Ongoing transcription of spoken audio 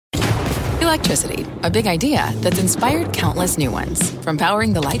Electricity, a big idea that's inspired countless new ones. From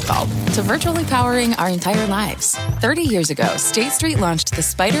powering the light bulb to virtually powering our entire lives. 30 years ago, State Street launched the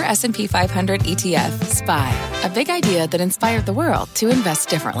SPDR S&P 500 ETF, SPY. A big idea that inspired the world to invest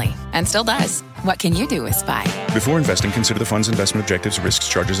differently. And still does. What can you do with SPY? Before investing, consider the fund's investment objectives, risks,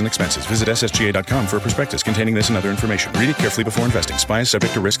 charges, and expenses. Visit ssga.com for a prospectus containing this and other information. Read it carefully before investing. SPY is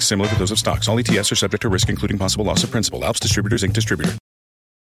subject to risks similar to those of stocks. All ETFs are subject to risk, including possible loss of principal. Alps Distributors, Inc. Distributor.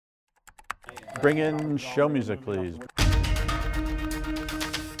 Bring in show music, please.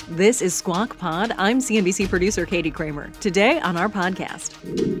 This is Squawk Pod. I'm CNBC producer Katie Kramer. Today on our podcast,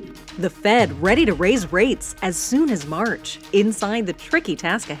 the Fed ready to raise rates as soon as March. Inside the tricky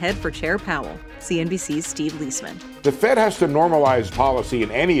task ahead for Chair Powell. CNBC's Steve Leisman. The Fed has to normalize policy in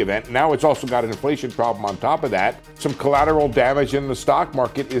any event. Now it's also got an inflation problem on top of that. Some collateral damage in the stock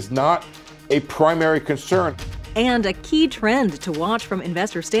market is not a primary concern. And a key trend to watch from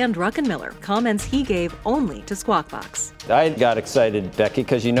investor Stan Druckenmiller, comments he gave only to Squawk Box. I got excited, Becky,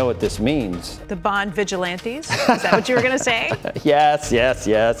 because you know what this means. The bond vigilantes? Is that what you were going to say? Yes.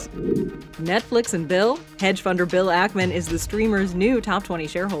 Netflix and Bill. Hedge funder Bill Ackman is the streamer's new top 20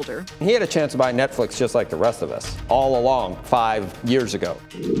 shareholder. He had a chance to buy Netflix just like the rest of us, all along 5 years ago.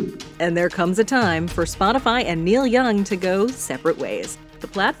 And there comes a time for Spotify and Neil Young to go separate ways. The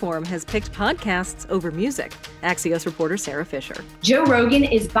platform has picked podcasts over music. Axios reporter Sarah Fisher. Joe Rogan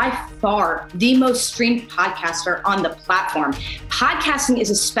is by far the most streamed podcaster on the platform. Podcasting is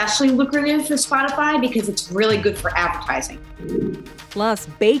especially lucrative for Spotify because it's really good for advertising. Plus,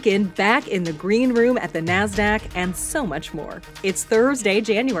 bacon back in the green room at the NASDAQ and so much more. It's Thursday,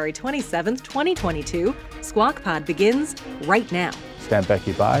 January 27th, 2022. Squawk Pod begins right now. Stand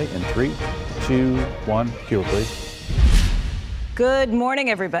Becky by in 3, 2, 1. Cue, please. Good morning,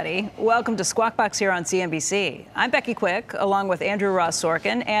 everybody. Welcome to Squawk Box here on CNBC. I'm Becky Quick, along with Andrew Ross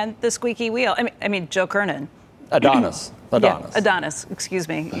Sorkin and the squeaky wheel. I mean, Joe Kernan. Adonis. Yeah, Adonis, excuse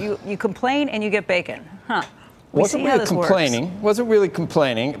me. You complain and you get bacon. Huh. Wasn't really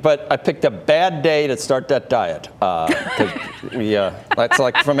complaining, but I picked a bad day to start that diet. That's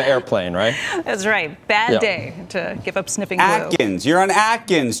like from an airplane, right? That's right. Bad day to give up sniffing glue. Atkins. You're on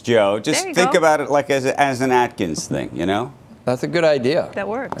Atkins, Joe. Just think about it like as an Atkins thing, you know? That's a good idea. That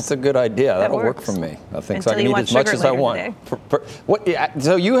works. That's a good idea. That'll work for me. I think so. I can eat as much as I want.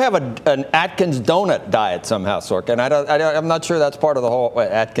 So you have an Atkins donut diet somehow, Sorkin. I'm not sure that's part of the whole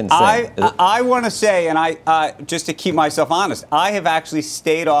Atkins thing. I want to say, and I just to keep myself honest, I have actually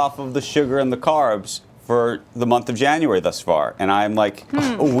stayed off of the sugar and the carbs for the month of January thus far, and I'm like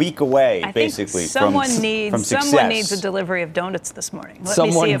a week away, basically, from success. Someone needs a delivery of donuts this morning. Let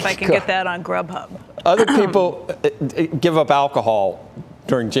me see if I can get that on Grubhub. Other people give up alcohol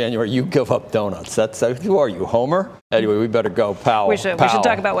during January. You give up donuts. Who are you, Homer? Anyway, we better go. Powell. We should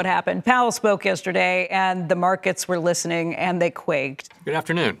talk about what happened. Powell spoke yesterday, and the markets were listening, and they quaked. Good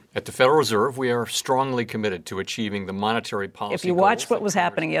afternoon. At the Federal Reserve, we are strongly committed to achieving the monetary policy If you watched what was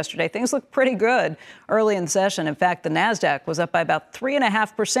happening yesterday, things looked pretty good early in session. In fact, the NASDAQ was up by about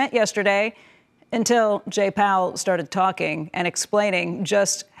 3.5% yesterday until Jay Powell started talking and explaining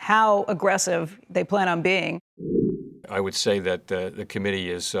just how aggressive they plan on being. I would say that the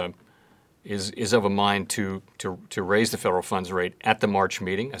committee is of a mind to raise the federal funds rate at the March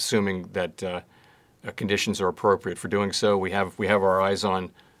meeting, assuming that conditions are appropriate for doing so. We have our eyes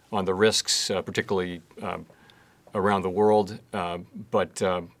on the risks, particularly around the world, but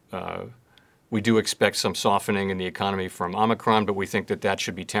we do expect some softening in the economy from Omicron, but we think that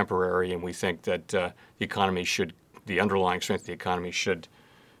should be temporary, and we think that the underlying strength of the economy should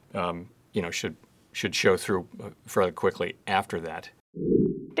show through fairly quickly after that.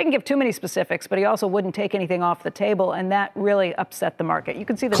 Didn't give too many specifics, but he also wouldn't take anything off the table, and that really upset the market. You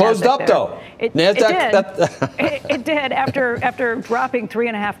can see the closed NASDAQ up there. though. It did after dropping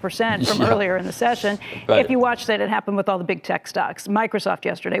 3.5% from earlier in the session. Right. If you watched it happened with all the big tech stocks. Microsoft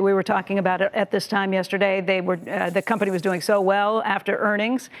yesterday, we were talking about it at this time yesterday. They were the company was doing so well after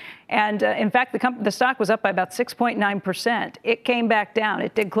earnings, and in fact, the stock was up by about 6.9%. It came back down.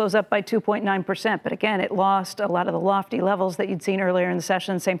 It did close up by 2.9%, but again, it lost a lot of the lofty levels that you'd seen earlier in the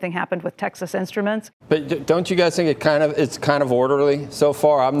session. Same thing happened with Texas Instruments. But don't you guys think it's kind of orderly so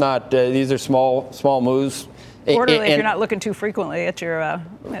far? I'm not. These are small moves. Orderly if you're not looking too frequently at your.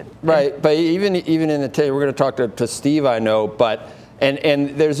 Right, but even in the we're going to talk to Steve, I know, but and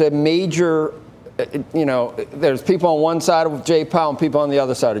there's a major. There's people on one side of Jay Powell and people on the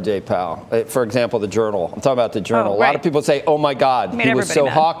other side of Jay Powell. For example, the Journal. I'm talking about the Journal. A lot of people say, oh, my God, he was so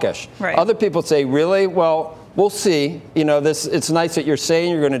hawkish. Right. Other people say, really? Well, we'll see. You know, it's nice that you're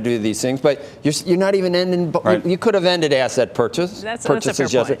saying you're going to do these things, but you're not even ending. Right. You could have ended asset purchases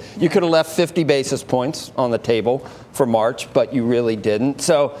yesterday. You could have left 50 basis points on the table for March, but you really didn't.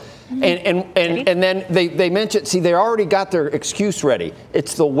 So, and then they mentioned, see, they already got their excuse ready.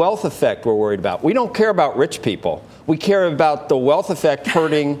 It's the wealth effect we're worried about. We don't care about rich people. We care about the wealth effect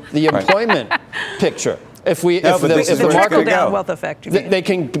hurting the employment picture. If the market down wealth effect, they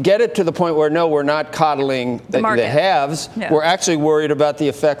can get it to the point where no, we're not coddling the haves. Yeah. We're actually worried about the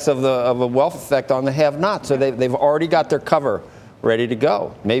effects of a wealth effect on the have-nots. So they've already got their cover ready to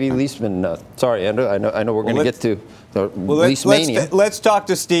go. Maybe Leisman. Sorry, Andrew. I know we're going to get to Leismania. Let's talk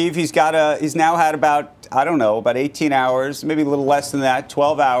to Steve. He's now had about 18 hours, maybe a little less than that,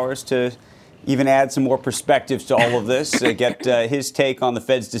 12 hours to even add some more perspectives to all of this, get his take on the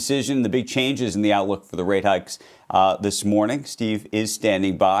Fed's decision, the big changes in the outlook for the rate hikes this morning. Steve is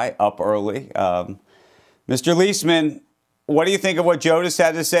standing by, up early. Mr. Leisman, what do you think of what Joe just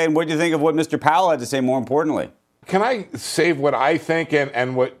had to say, and what do you think of what Mr. Powell had to say, more importantly? Can I save what I think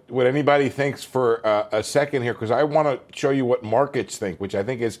and what anybody thinks for a second here? Because I want to show you what markets think, which I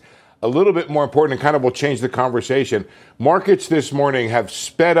think is a little bit more important and kind of will change the conversation. Markets this morning have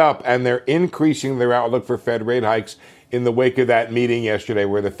sped up and they're increasing their outlook for Fed rate hikes in the wake of that meeting yesterday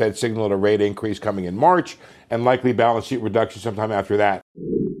where the Fed signaled a rate increase coming in March and likely balance sheet reduction sometime after that.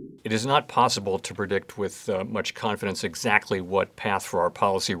 It is not possible to predict with much confidence exactly what path for our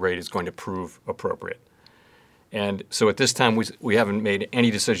policy rate is going to prove appropriate. And so at this time, we haven't made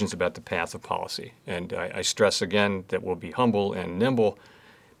any decisions about the path of policy. And I stress again that we'll be humble and nimble.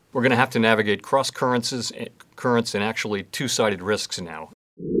 We're going to have to navigate cross currents and actually two-sided risks now.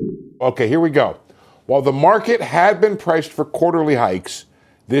 Okay, here we go. While the market had been priced for quarterly hikes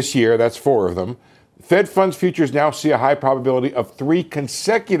this year, that's 4 of them, Fed funds futures now see a high probability of 3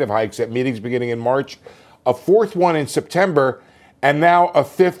 consecutive hikes at meetings beginning in March, a 4th one in September, and now a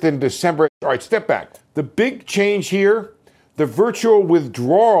 5th in December. All right, step back. The big change here, the virtual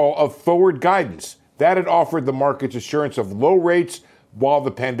withdrawal of forward guidance. That had offered the markets assurance of low rates while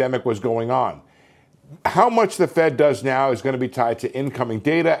the pandemic was going on. How much the Fed does now is going to be tied to incoming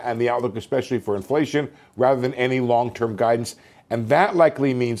data and the outlook, especially for inflation, rather than any long-term guidance. And that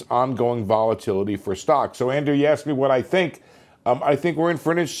likely means ongoing volatility for stocks. So, Andrew, you asked me what I think. I think we're in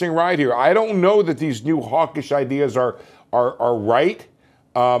for an interesting ride here. I don't know that these new hawkish ideas are right.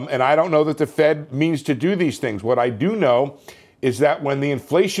 And I don't know that the Fed means to do these things. What I do know is that when the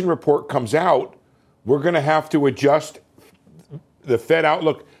inflation report comes out, we're going to have to adjust the Fed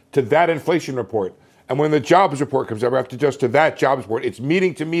outlook to that inflation report. And when the jobs report comes out, we have to adjust to that jobs report. It's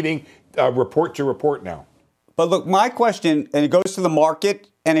meeting to meeting, report to report now. But look, my question, and it goes to the market,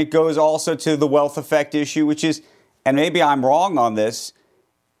 and it goes also to the wealth effect issue, which is, and maybe I'm wrong on this,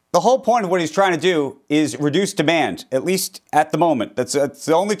 the whole point of what he's trying to do is reduce demand, at least at the moment. That's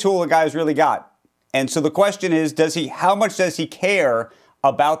the only tool the guy's really got. And so the question is, how much does he care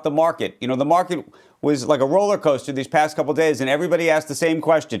about the market? You know, the market was like a roller coaster these past couple of days, and everybody asked the same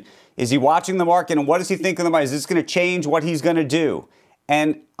question. Is he watching the market, and what does he think of the market? Is this going to change what he's going to do?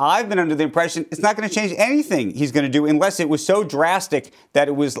 And I've been under the impression it's not going to change anything he's going to do unless it was so drastic that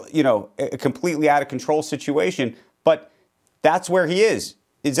it was, a completely out of control situation. But that's where he is.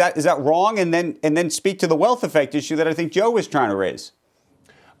 Is that wrong? And then speak to the wealth effect issue that I think Joe was trying to raise.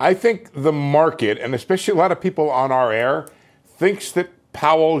 I think the market, and especially a lot of people on our air, thinks that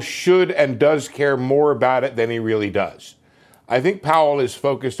Powell should and does care more about it than he really does. I think Powell is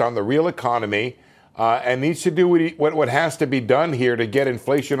focused on the real economy and needs to do what has to be done here to get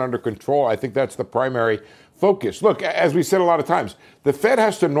inflation under control. I think that's the primary focus. Look, as we said a lot of times, the Fed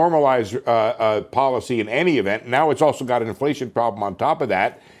has to normalize policy in any event. Now it's also got an inflation problem on top of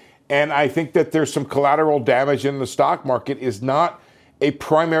that. And I think that there's some collateral damage in the stock market is not a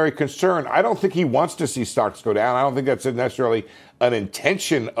primary concern. I don't think he wants to see stocks go down. I don't think that's necessarily an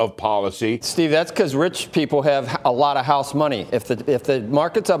intention of policy. Steve, that's because rich people have a lot of house money. If the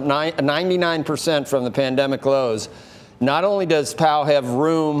market's up 99% from the pandemic lows, not only does Powell have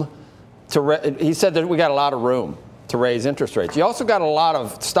room he said that we got a lot of room to raise interest rates. You also got a lot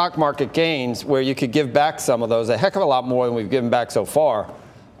of stock market gains where you could give back some of those, a heck of a lot more than we've given back so far,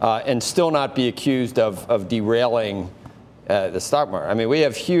 and still not be accused of derailing the stock market. I mean, we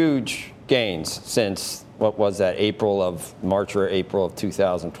have huge gains since, what was that, March or April of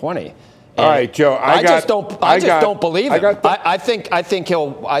 2020. And all right, Joe, I just don't believe it. I think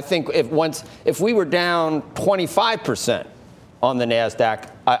if we were down 25% on the NASDAQ,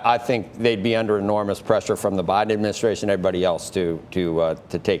 I think they'd be under enormous pressure from the Biden administration and everybody else to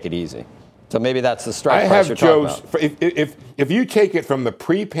take it easy. So maybe that's the strike price you're talking about. If you take it from the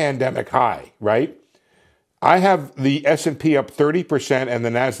pre-pandemic high, right, I have the S&P up 30% and the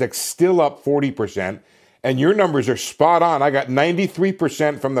NASDAQ still up 40%. And your numbers are spot on. I got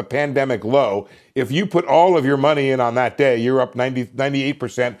 93% from the pandemic low. If you put all of your money in on that day, you're up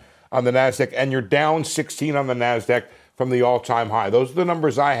 98% on the NASDAQ, and you're down 16 on the NASDAQ from the all-time high. Those are the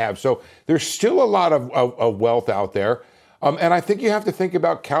numbers I have. So there's still a lot of wealth out there. And I think you have to think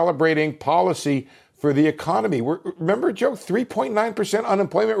about calibrating policy for the economy. Remember, Joe, 3.9%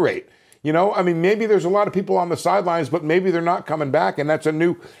 unemployment rate. You know, I mean, maybe there's a lot of people on the sidelines, but maybe they're not coming back. And that's a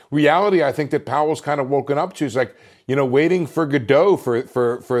new reality, I think, that Powell's kind of woken up to. It's like, you know, waiting for Godot for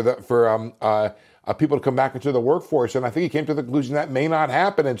people to come back into the workforce. And I think he came to the conclusion that may not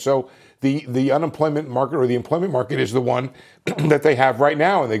happen. And so the unemployment market or the employment market is the one that they have right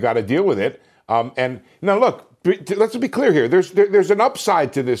now, and they got to deal with it. And now, look, let's be clear here. There's an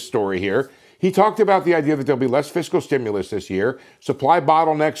upside to this story here. He talked about the idea that there'll be less fiscal stimulus this year. Supply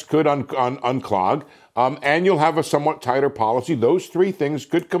bottlenecks could unclog, and you'll have a somewhat tighter policy. Those three things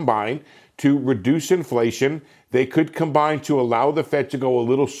could combine to reduce inflation. They could combine to allow the Fed to go a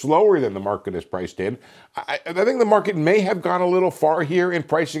little slower than the market is priced in. I think the market may have gone a little far here in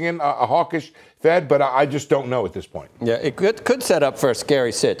pricing in a hawkish Fed, but I just don't know at this point. Yeah, it could set up for a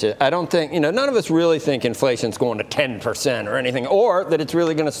scary sitch. I don't think, none of us really think inflation's going to 10% or anything, or that it's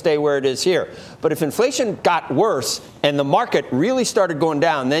really going to stay where it is here. But if inflation got worse and the market really started going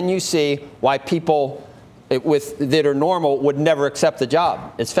down, then you see why people that are normal would never accept the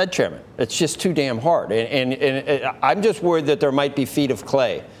job as Fed chairman. It's just too damn hard. And I'm just worried that there might be feet of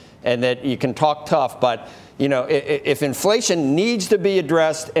clay and that you can talk tough, but if inflation needs to be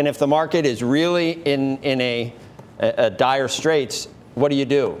addressed and if the market is really in a dire straits, what do?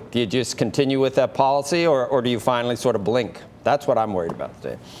 Do you just continue with that policy or do you finally sort of blink? That's what I'm worried about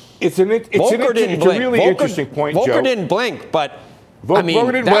today. It's a really interesting point, Joe. Volcker didn't blink, but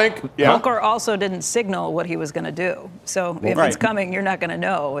Volcker didn't blink. Yeah. Volcker also didn't signal what he was going to do. So if it's coming, you're not going to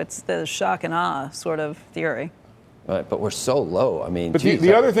know. It's the shock and awe sort of theory. Right, but we're so low. I mean, but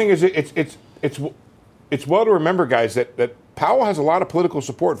the other thing is it's well to remember, guys, that Powell has a lot of political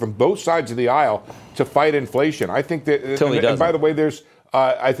support from both sides of the aisle to fight inflation. I think that, and by the way,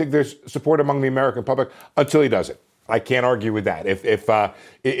 I think there's support among the American public until he does it. I can't argue with that. If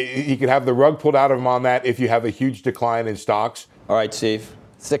he could have the rug pulled out of him on that, if you have a huge decline in stocks. All right, Steve,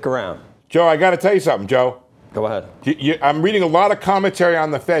 stick around. Joe, I got to tell you something, Joe. Go ahead. I'm reading a lot of commentary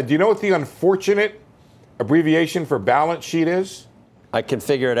on the Fed. Do you know what the unfortunate abbreviation for balance sheet is? I can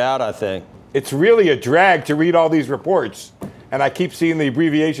figure it out, I think. It's really a drag to read all these reports, and I keep seeing the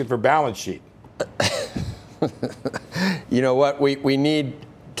abbreviation for balance sheet. You know what? We need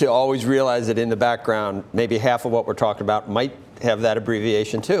to always realize that in the background, maybe half of what we're talking about might have that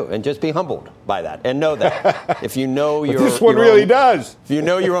abbreviation too, and just be humbled by that and know that. If you know your this one really does. If you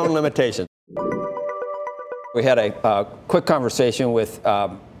know your own limitations. We had a quick conversation with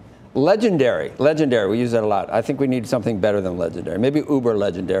Legendary. We use that a lot. I think we need something better than Legendary. Maybe Uber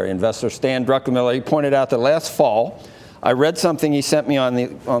Legendary. Investor Stan Druckenmiller, he pointed out that last fall, I read something he sent me on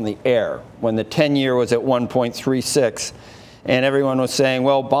the air when the 10-year was at 1.36. And everyone was saying,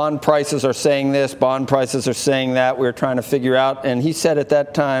 well, bond prices are saying this, bond prices are saying that. We were trying to figure out. And he said at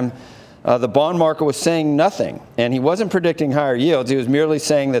that time, the bond market was saying nothing. And he wasn't predicting higher yields. He was merely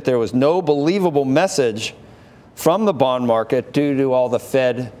saying that there was no believable message from the bond market due to all the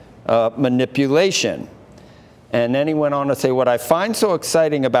Fed manipulation. And then he went on to say, what I find so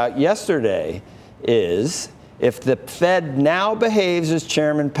exciting about yesterday is if the Fed now behaves as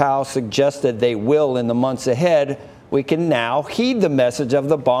Chairman Powell suggested they will in the months ahead, we can now heed the message of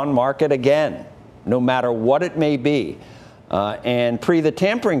the bond market again, no matter what it may be. And pre the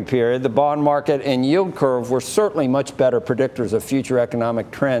tampering period, the bond market and yield curve were certainly much better predictors of future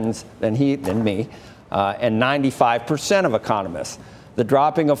economic trends than me, and 95% of economists. The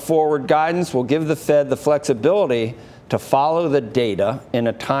dropping of forward guidance will give the Fed the flexibility to follow the data in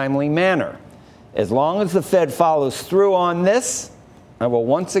a timely manner. As long as the Fed follows through on this, I will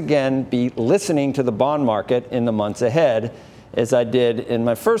once again be listening to the bond market in the months ahead, as I did in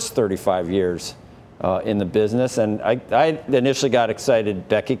my first 35 years in the business. And I initially got excited,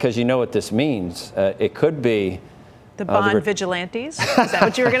 Becky, because you know what this means. It could be the bond vigilantes. Is that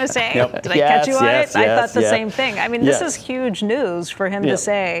what you were going to say? Yep. Did I catch you on it? I thought the same thing. I mean, this is huge news for him to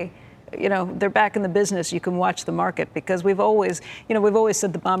say, they're back in the business. You can watch the market, because we've always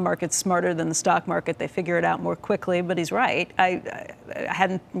said the bond market's smarter than the stock market. They figure it out more quickly, but he's right. I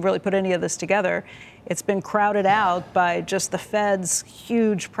hadn't really put any of this together. It's been crowded out by just the Fed's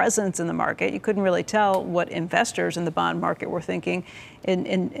huge presence in the market. You couldn't really tell what investors in the bond market were thinking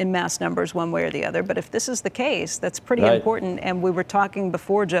in mass numbers one way or the other. But if this is the case, that's pretty important. And we were talking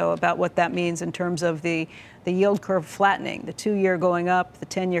before, Joe, about what that means in terms of the yield curve flattening, the 2-year going up, the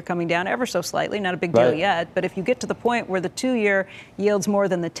 10-year coming down ever so slightly, not a big deal yet. But if you get to the point where the 2-year yields more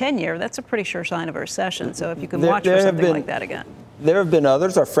than the 10-year, that's a pretty sure sign of a recession. So if you can watch for something like that again. There have been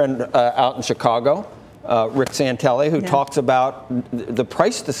others. Our friend out in Chicago, Rick Santelli, who talks about the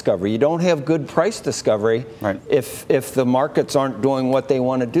price discovery. You don't have good price discovery if the markets aren't doing what they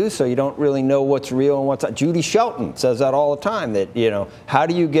want to do, so you don't really know what's real and what's not. Judy Shelton says that all the time, that, how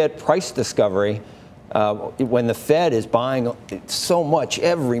do you get price discovery when the Fed is buying so much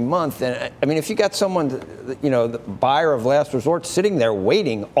every month? And I mean, if you got someone, the buyer of last resort sitting there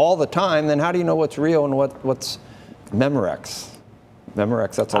waiting all the time, then how do you know what's real and what's Memorex?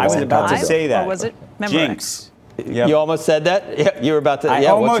 Memorex, that's a long time ago. I was about to say that. Or was it Memorex? Jinx. Yep. You almost said that? Yeah, you were about to. I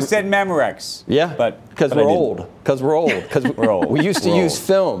almost said Memorex. Yeah, because we're old. Because we're old. Because we're old. We used to use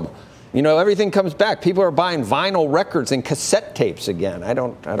film. Everything comes back. People are buying vinyl records and cassette tapes again. I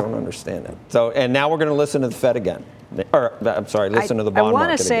don't understand it. So, and now we're going to listen to the Fed again. Or, I'm sorry, listen to the bond market. I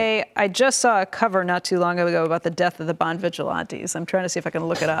want to say, I just saw a cover not too long ago about the death of the bond vigilantes. I'm trying to see if I can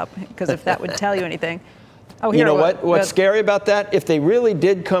look it up, because if that would tell you anything. Oh, here, you know what's scary about that? If they really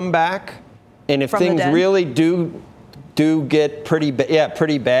did come back, and if things really do get pretty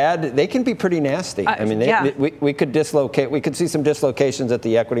bad, they can be pretty nasty. I mean, we could dislocate. We could see some dislocations that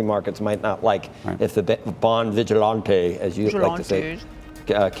the equity markets might not like if the bond vigilante, as you like to say,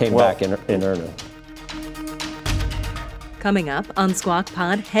 came back in earnest. Coming up on Squawk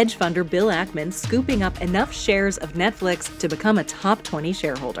Pod, hedge funder Bill Ackman scooping up enough shares of Netflix to become a top 20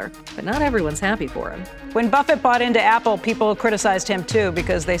 shareholder. But not everyone's happy for him. When Buffett bought into Apple, people criticized him too,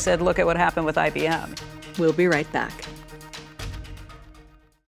 because they said, look at what happened with IBM. We'll be right back.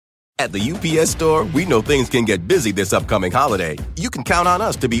 At the UPS Store, we know things can get busy this upcoming holiday. You can count on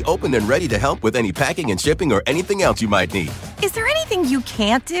us to be open and ready to help with any packing and shipping or anything else you might need. Is there anything you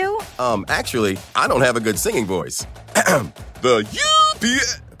can't do? Actually, I don't have a good singing voice. The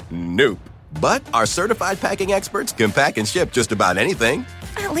UPS... Nope. But our certified packing experts can pack and ship just about anything.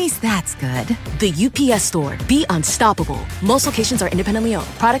 At least that's good. The UPS Store. Be unstoppable. Most locations are independently owned.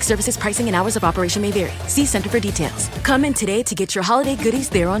 Product, services, pricing, and hours of operation may vary. See Center for details. Come in today to get your holiday goodies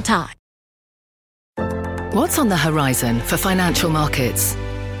there on time. What's on the horizon for financial markets?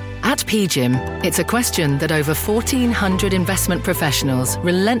 At PGIM, it's a question that over 1,400 investment professionals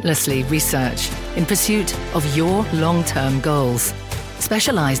relentlessly research in pursuit of your long-term goals.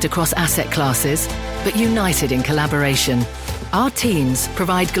 Specialized across asset classes, but united in collaboration, our teams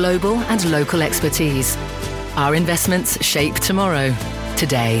provide global and local expertise. Our investments shape tomorrow,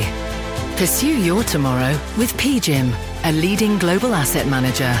 today. Pursue your tomorrow with PGIM, a leading global asset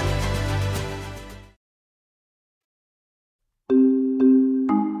manager.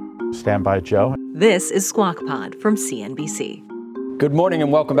 Stand by, Joe. This is Squawk Pod from CNBC. Good morning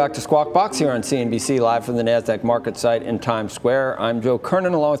and welcome back to Squawk Box here on CNBC, live from the NASDAQ market site in Times Square. I'm Joe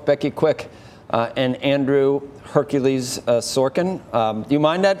Kernan, along with Becky Quick and Andrew Hercules Sorkin. Do you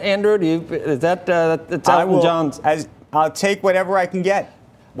mind that, Andrew? That's Elton John's. I'll take whatever I can get,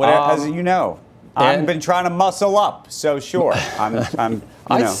 as you know. I've been trying to muscle up, so sure.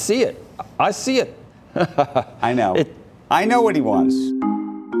 I see it. I see it. I know. I know what he wants.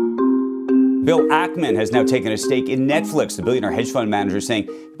 Bill Ackman has now taken a stake in Netflix. The billionaire hedge fund manager saying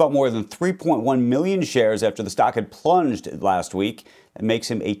he bought more than 3.1 million shares after the stock had plunged last week. That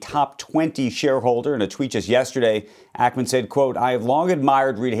makes him a top 20 shareholder. In a tweet just yesterday, Ackman said, quote, "I have long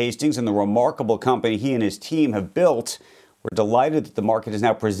admired Reed Hastings and the remarkable company he and his team have built. We're delighted that the market has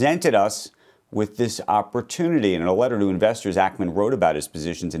now presented us with this opportunity." And in a letter to investors, Ackman wrote about his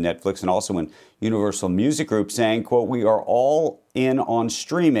positions in Netflix and also in Universal Music Group, saying, quote, "We are all in on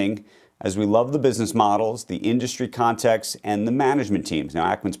streaming, as we love the business models, the industry context, and the management teams." Now,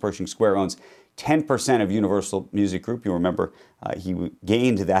 Ackman's Pershing Square owns 10% of Universal Music Group. You remember he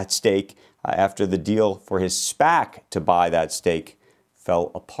gained that stake after the deal for his SPAC to buy that stake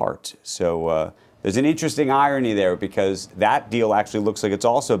fell apart. So there's an interesting irony there, because that deal actually looks like it's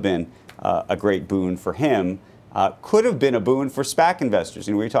also been a great boon for him. Could have been a boon for SPAC investors.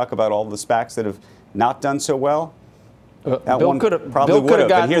 We talk about all the SPACs that have not done so well. That Bill one probably would have.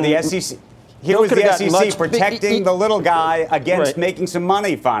 But here the SEC, was the SEC protecting the little guy against making some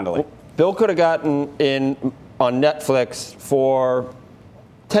money finally. Bill could have gotten in on Netflix for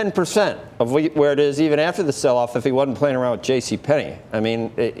 10% of where it is even after the sell-off if he wasn't playing around with JCPenney. I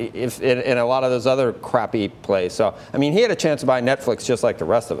mean, if in a lot of those other crappy plays. So, I mean, he had a chance to buy Netflix just like the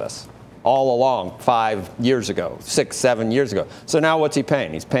rest of us. all along 5 years ago, 6, 7 years ago. So now what's he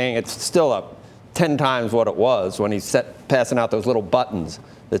paying? He's paying, it's still up 10 times what it was when he's passing out those little buttons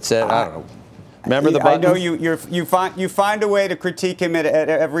that said, I don't know. Remember the buttons? I know you find a way to critique him at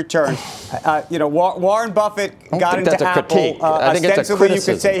every turn. Warren Buffett got into Apple. I think it's a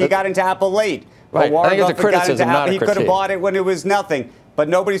criticism. You could say he got into Apple late. Right. Warren I think it's a criticism, not a critique. He could have bought it when it was nothing. But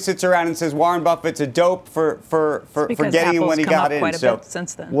nobody sits around and says Warren Buffett's a dope for getting it when he got in. Quite a bit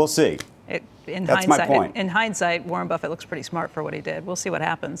since then. We'll see. That's my point. In hindsight, Warren Buffett looks pretty smart for what he did. We'll see what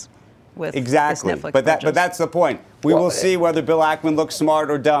happens with exactly. This Netflix but that's the point. We will see whether Bill Ackman looks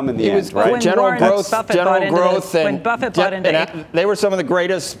smart or dumb in the end. Right? General growth, when Buffett bought into they were some of the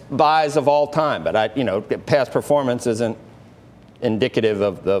greatest buys of all time. But past performance isn't indicative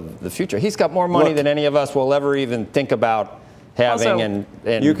of the future. He's got more money than any of us will ever even think about having. Also,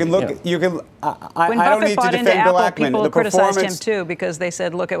 and you can look. When I don't Buffett need bought to into defend Apple, Bill Ackman. people The criticized him performance too because they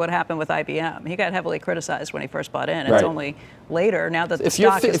said, "Look at what happened with IBM." He got heavily criticized when he first bought in. It's Right. only later now that the if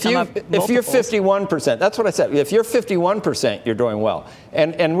stock has come up. If you're 51%, that's what I said. If you're 51%, you're doing well.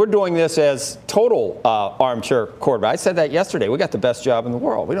 And we're doing this as total armchair quarterback. I said that yesterday. We got the best job in the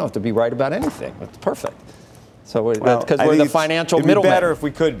world. We don't have to be right about anything. It's perfect. So because we're the financial middleman. It'd be better if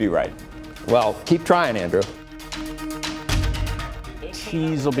we could be right. Well, keep trying, Andrew.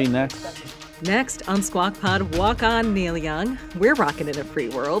 Cheese will be next. Next on Squawk Pod, walk on, Neil Young. We're rocking in a free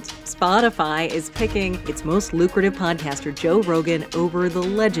world. Spotify is picking its most lucrative podcaster, Joe Rogan, over the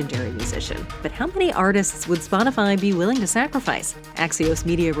legendary musician. But how many artists would Spotify be willing to sacrifice? Axios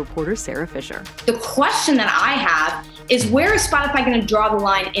media reporter Sarah Fisher. The question that I have is, where is Spotify going to draw the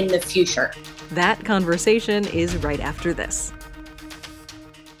line in the future? That conversation is right after this.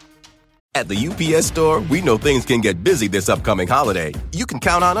 At the UPS Store, we know things can get busy this upcoming holiday. You can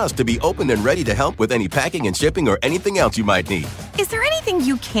count on us to be open and ready to help with any packing and shipping or anything else you might need. Is there anything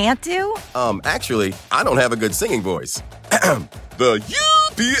you can't do? Actually, I don't have a good singing voice. The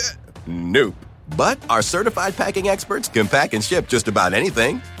UPS... Nope. But our certified packing experts can pack and ship just about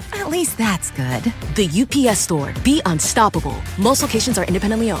anything. At least that's good. The UPS Store. Be unstoppable. Most locations are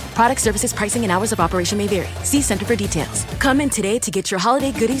independently owned. Product, services, pricing, and hours of operation may vary. See Center for details. Come in today to get your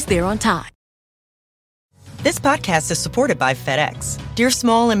holiday goodies there on time. This podcast is supported by FedEx. Dear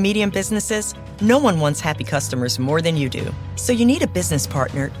small and medium businesses, no one wants happy customers more than you do. So you need a business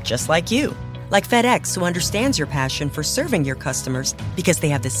partner just like you. Like FedEx, who understands your passion for serving your customers because they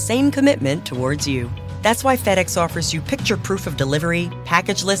have the same commitment towards you. That's why FedEx offers you picture proof of delivery,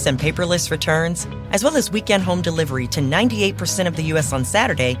 packageless and paperless returns, as well as weekend home delivery to 98% of the U.S. on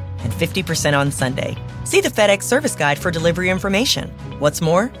Saturday and 50% on Sunday. See the FedEx service guide for delivery information. What's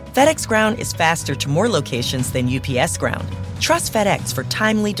more, FedEx Ground is faster to more locations than UPS Ground. Trust FedEx for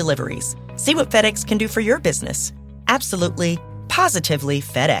timely deliveries. See what FedEx can do for your business. Absolutely, positively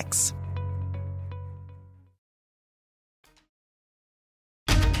FedEx.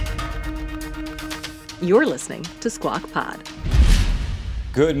 You're listening to Squawk Pod.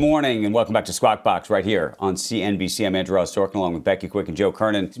 Good morning and welcome back to Squawk Box right here on CNBC. I'm Andrew Ross Sorkin along with Becky Quick and Joe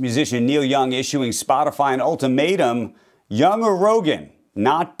Kernan. Musician Neil Young issuing Spotify an ultimatum, Young or Rogan,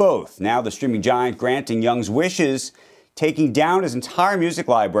 not both. Now the streaming giant granting Young's wishes, taking down his entire music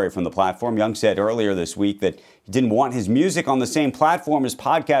library from the platform. Young said earlier this week that he didn't want his music on the same platform as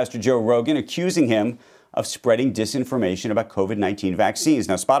podcaster Joe Rogan, accusing him of spreading disinformation about COVID-19 vaccines.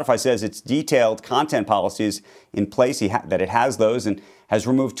 Now, Spotify says its detailed content policies in place, that it has those, and has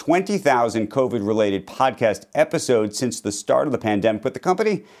removed 20,000 COVID-related podcast episodes since the start of the pandemic. But the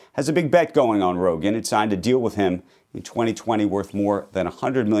company has a big bet going on Rogan. It signed a deal with him in 2020 worth more than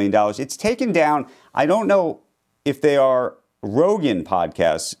 $100 million. It's taken down, I don't know if they are Rogan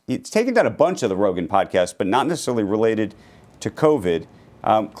podcasts. It's taken down a bunch of the Rogan podcasts, but not necessarily related to COVID.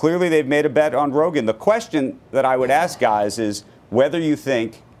 Clearly, they've made a bet on Rogan. The question that I would ask guys is whether you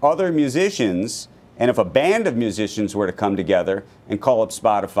think other musicians, and if a band of musicians were to come together and call up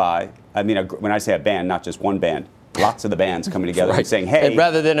Spotify, I mean, when I say a band, not just one band, lots of the bands coming together and saying, hey, and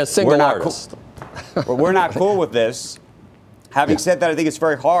rather than a single artist. We're not cool with this. Having said that, I think it's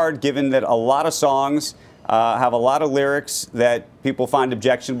very hard, given that a lot of songs have a lot of lyrics that people find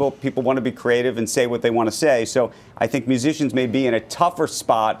objectionable. People want to be creative and say what they want to say. So I think musicians may be in a tougher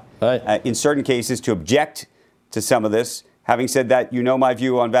spot in certain cases to object to some of this. Having said that, you know my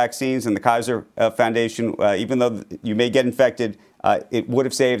view on vaccines and the Kaiser Foundation. Even though you may get infected, it would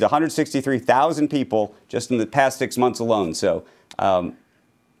have saved 163,000 people just in the past 6 months alone. So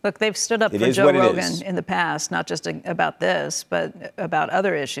look, they've stood up for Joe Rogan in the past, not just about this, but about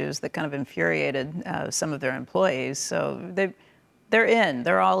other issues that kind of infuriated some of their employees. So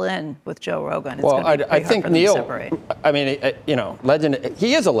they're all in with Joe Rogan. It's well, I think Neil, legend.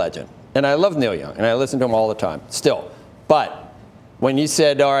 he is a legend. And I love Neil Young, and I listen to him all the time, still. But when you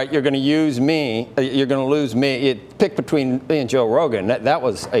said, all right, you're going to use me, you're going to lose me, pick between me and Joe Rogan, that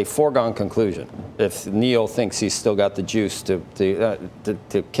was a foregone conclusion. If Neil thinks he's still got the juice to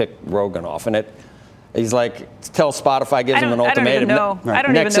kick Rogan off. And he's like, tell Spotify, gives him an ultimatum. I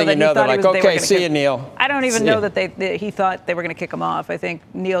don't Next even thing know you know, they're like, okay, see you, Neil. I don't even know that he thought they were going to kick him off. I think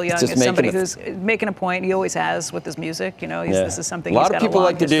Neil Young is somebody who's making a point. He always has with his music. You know, this is something a lot he's of got people a long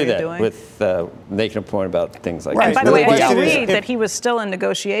like to do that doing. with making a point about things like that. And by the way, I read that he was still in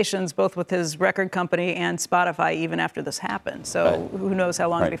negotiations both with his record company and Spotify even after this happened. So who knows how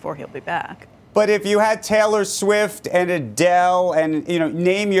long before he'll be back. But if you had Taylor Swift and Adele, and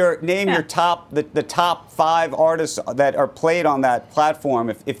name your top the top 5 artists that are played on that platform,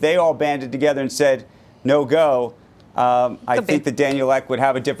 if they all banded together and said no go, I think that Daniel Ek would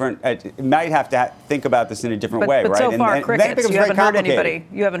have a different. Might have to think about this in a different way, but right? so far, crickets. You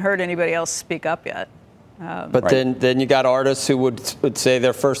haven't heard anybody else speak up yet. But then you got artists who would say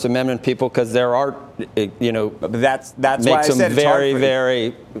they're First Amendment people because their art, that's makes why I them said very,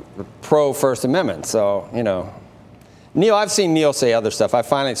 very pro First Amendment. So Neil, I've seen Neil say other stuff. I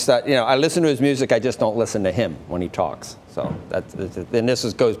finally I listen to his music. I just don't listen to him when he talks. So and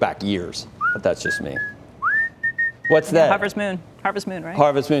this goes back years, but that's just me. What's that? Harvest Moon, right?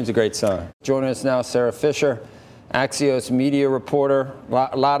 Harvest Moon's a great song. Joining us now, Sarah Fisher, Axios media reporter.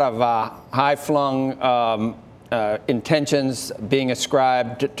 A lot of high-flung intentions being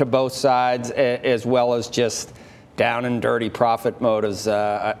ascribed to both sides, as well as just down and dirty profit motives.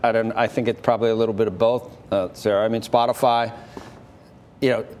 I think it's probably a little bit of both, Sarah. I mean, Spotify,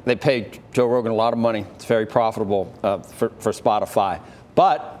 they pay Joe Rogan a lot of money. It's very profitable for Spotify.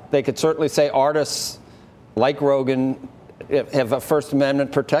 But they could certainly say artists like Rogan have a First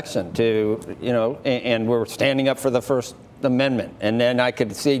Amendment protection and we're standing up for the First Amendment. And then I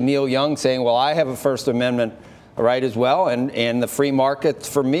could see Neil Young saying, well, I have a First Amendment right as well, and the free market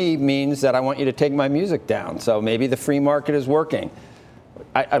for me means that I want you to take my music down. So maybe the free market is working.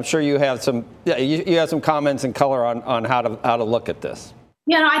 I'm sure you have some you have some comments and color on how to look at this.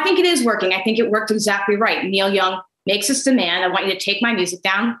 Yeah, no, I think it is working. I think it worked exactly right. Neil Young makes this demand. I want you to take my music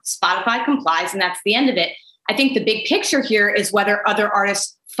down. Spotify complies, and that's the end of it. I think the big picture here is whether other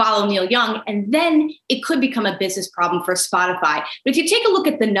artists follow Neil Young, and then it could become a business problem for Spotify. But if you take a look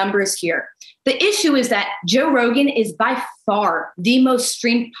at the numbers here, the issue is that Joe Rogan is by far the most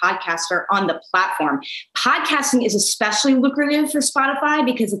streamed podcaster on the platform. Podcasting is especially lucrative for Spotify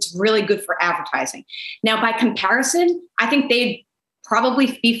because it's really good for advertising. Now, by comparison, I think they'd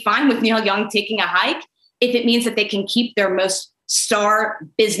probably be fine with Neil Young taking a hike if it means that they can keep their most star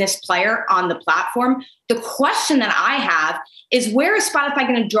business player on the platform. The question that I have is, where is Spotify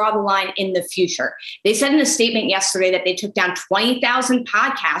going to draw the line in the future? They said in a statement yesterday that they took down 20,000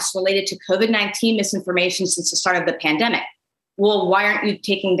 podcasts related to COVID-19 misinformation since the start of the pandemic. Well, why aren't you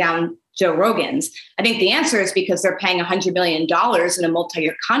taking down Joe Rogan's? I think the answer is because they're paying $100 million in a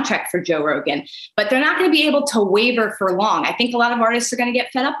multi-year contract for Joe Rogan, but they're not going to be able to waver for long. I think a lot of artists are going to get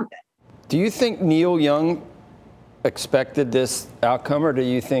fed up with it. Do you think Neil Young expected this outcome, or do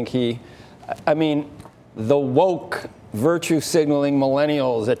you think the woke virtue signaling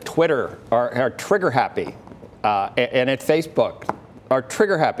millennials at Twitter are trigger happy, and at Facebook are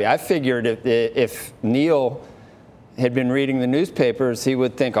trigger happy? I figured if Neil had been reading the newspapers, he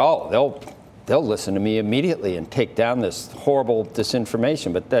would think, oh, they'll listen to me immediately and take down this horrible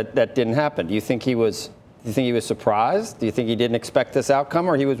disinformation. But that didn't happen. Do you think he was surprised? Do you think he didn't expect this outcome,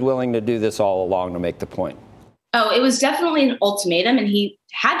 or he was willing to do this all along to make the point? Oh, it was definitely an ultimatum, and he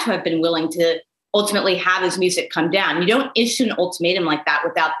had to have been willing to ultimately have his music come down. You don't issue an ultimatum like that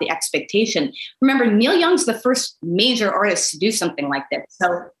without the expectation. Remember, Neil Young's the first major artist to do something like this.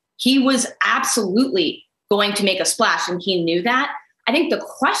 So he was absolutely going to make a splash, and he knew that. I think the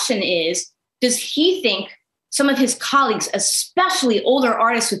question is, does he think some of his colleagues, especially older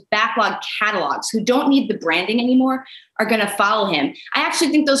artists with backlog catalogs who don't need the branding anymore, are going to follow him? I actually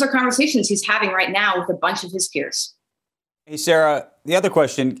think those are conversations he's having right now with a bunch of his peers. Hey, Sarah, the other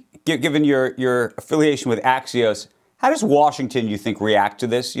question, given your affiliation with Axios, how does Washington, you think, react to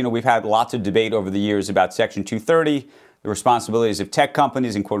this? We've had lots of debate over the years about Section 230, the responsibilities of tech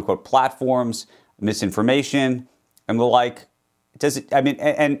companies and quote-unquote platforms, misinformation, and the like.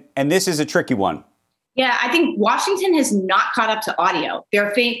 And this is a tricky one. Yeah, I think Washington has not caught up to audio.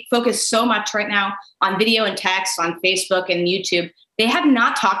 They're focused so much right now on video and text on Facebook and YouTube. They have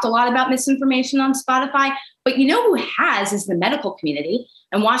not talked a lot about misinformation on Spotify, but who has is the medical community.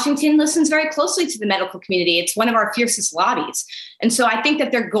 And Washington listens very closely to the medical community. It's one of our fiercest lobbies. And so I think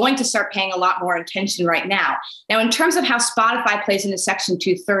that they're going to start paying a lot more attention right now. Now, in terms of how Spotify plays into Section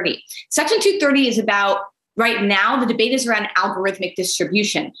 230, Section 230 is about, right now, the debate is around algorithmic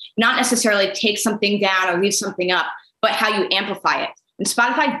distribution, not necessarily take something down or leave something up, but how you amplify it. And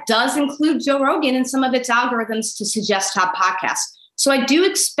Spotify does include Joe Rogan in some of its algorithms to suggest top podcasts. So I do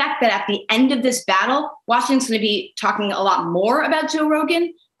expect that at the end of this battle, Washington's going to be talking a lot more about Joe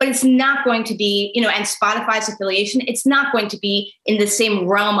Rogan, but it's not going to be, and Spotify's affiliation, it's not going to be in the same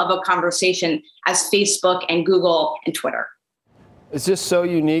realm of a conversation as Facebook and Google and Twitter. It's just so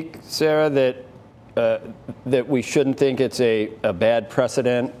unique, Sarah, that we shouldn't think it's a bad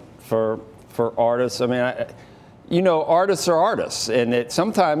precedent for artists. I mean, artists are artists, and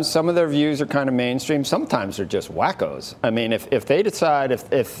sometimes some of their views are kind of mainstream. Sometimes they're just wackos. I mean, if they decide,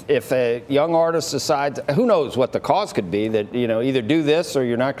 if a young artist decides, who knows what the cause could be, that either do this or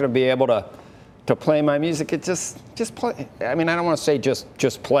you're not going to be able to play my music. It just play. I mean, I don't want to say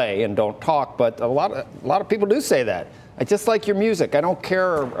just play and don't talk, but a lot of people do say that. I just like your music. I don't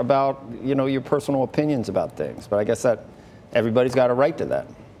care about your personal opinions about things. But I guess that everybody's got a right to that.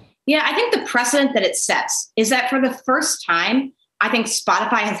 Yeah, I think the precedent that it sets is that for the first time, I think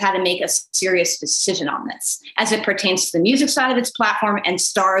Spotify has had to make a serious decision on this as it pertains to the music side of its platform and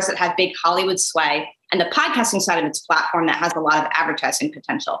stars that have big Hollywood sway, and the podcasting side of its platform that has a lot of advertising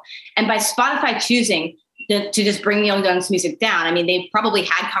potential. And by Spotify choosing to just bring Neil Young's music down, I mean, they probably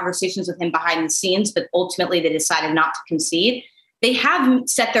had conversations with him behind the scenes, but ultimately they decided not to concede. They have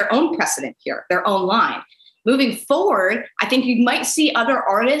set their own precedent here, their own line. Moving forward, I think you might see other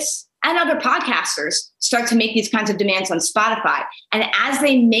artists and other podcasters start to make these kinds of demands on Spotify. And as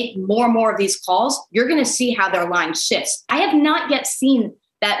they make more and more of these calls, you're going to see how their line shifts. I have not yet seen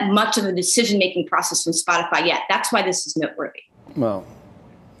that much of a decision-making process from Spotify yet. That's why this is noteworthy. Well,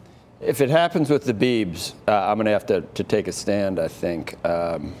 if it happens with the Biebs, I'm going to have to take a stand, I think.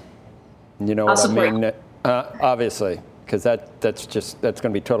 You know what I mean? Obviously. Because that's going to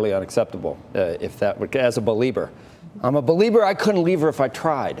be totally unacceptable if that would, as a believer. I'm a believer. I couldn't leave her if I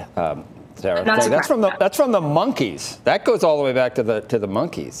tried. Sarah, that's from the Monkees. That goes all the way back to the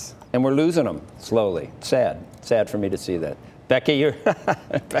Monkees, and we're losing them slowly. Sad for me to see that. Becky,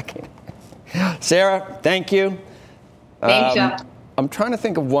 Becky. Sarah, thank you. Thanks, Jeff. I'm trying to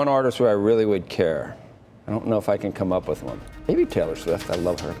think of one artist where I really would care. I don't know if I can come up with one. Maybe Taylor Swift. I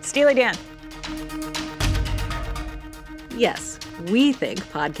love her. Steely Dan. Yes, we think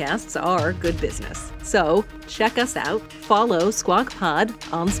podcasts are good business. So check us out. Follow Squawk Pod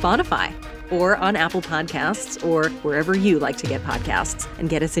on Spotify or on Apple Podcasts or wherever you like to get podcasts, and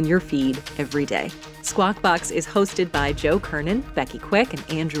get us in your feed every day. Squawk Box is hosted by Joe Kernan, Becky Quick, and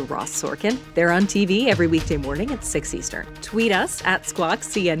Andrew Ross Sorkin. They're on TV every weekday morning at 6 Eastern. Tweet us at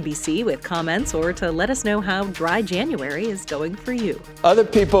SquawkCNBC with comments or to let us know how dry January is going for you. Other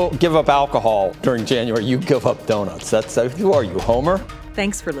people give up alcohol during January. You give up donuts. Who are you, Homer?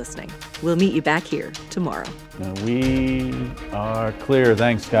 Thanks for listening. We'll meet you back here tomorrow. We are clear.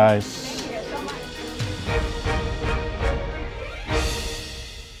 Thanks, guys.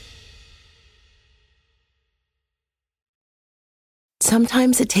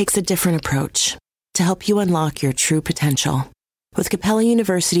 Sometimes it takes a different approach to help you unlock your true potential. With Capella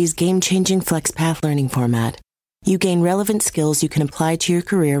University's game-changing FlexPath learning format, you gain relevant skills you can apply to your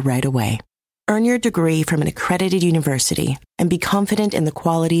career right away. Earn your degree from an accredited university and be confident in the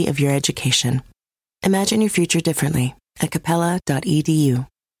quality of your education. Imagine your future differently at capella.edu.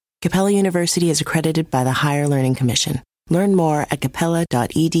 Capella University is accredited by the Higher Learning Commission. Learn more at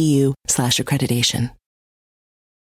capella.edu/accreditation.